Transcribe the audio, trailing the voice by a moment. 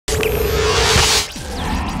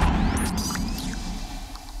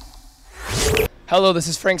Hello, this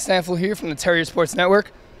is Frank Stampfl here from the Terriers Sports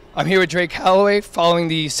Network. I'm here with Dre Calloway following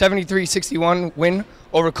the 73-61 win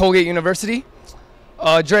over Colgate University.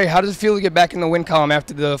 Dre, how does it feel to get back in the win column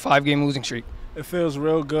after the 5-game losing streak? It feels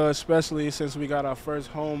real good, especially since we got our first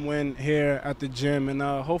home win here at the gym, and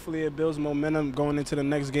hopefully it builds momentum going into the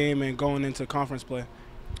next game and going into conference play.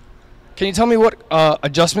 Can you tell me what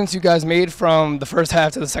adjustments you guys made from the first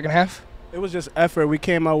half to the second half? It was just effort. We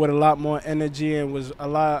came out with a lot more energy and was a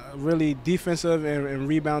lot really defensive and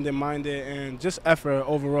rebounding minded, and just effort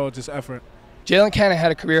overall, just effort. Jalen Cannon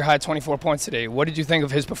had a career-high 24 points today. What did you think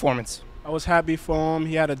of his performance? I was happy for him.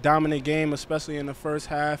 He had a dominant game, especially in the first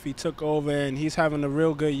half. He took over, and he's having a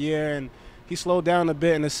real good year. And he slowed down a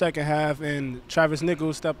bit in the second half, and Travis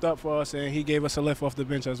Nichols stepped up for us, and he gave us a lift off the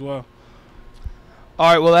bench as well.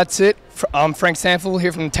 All right, well, that's it. I'm Frank Stampfl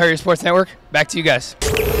here from the Terriers Sports Network. Back to you guys.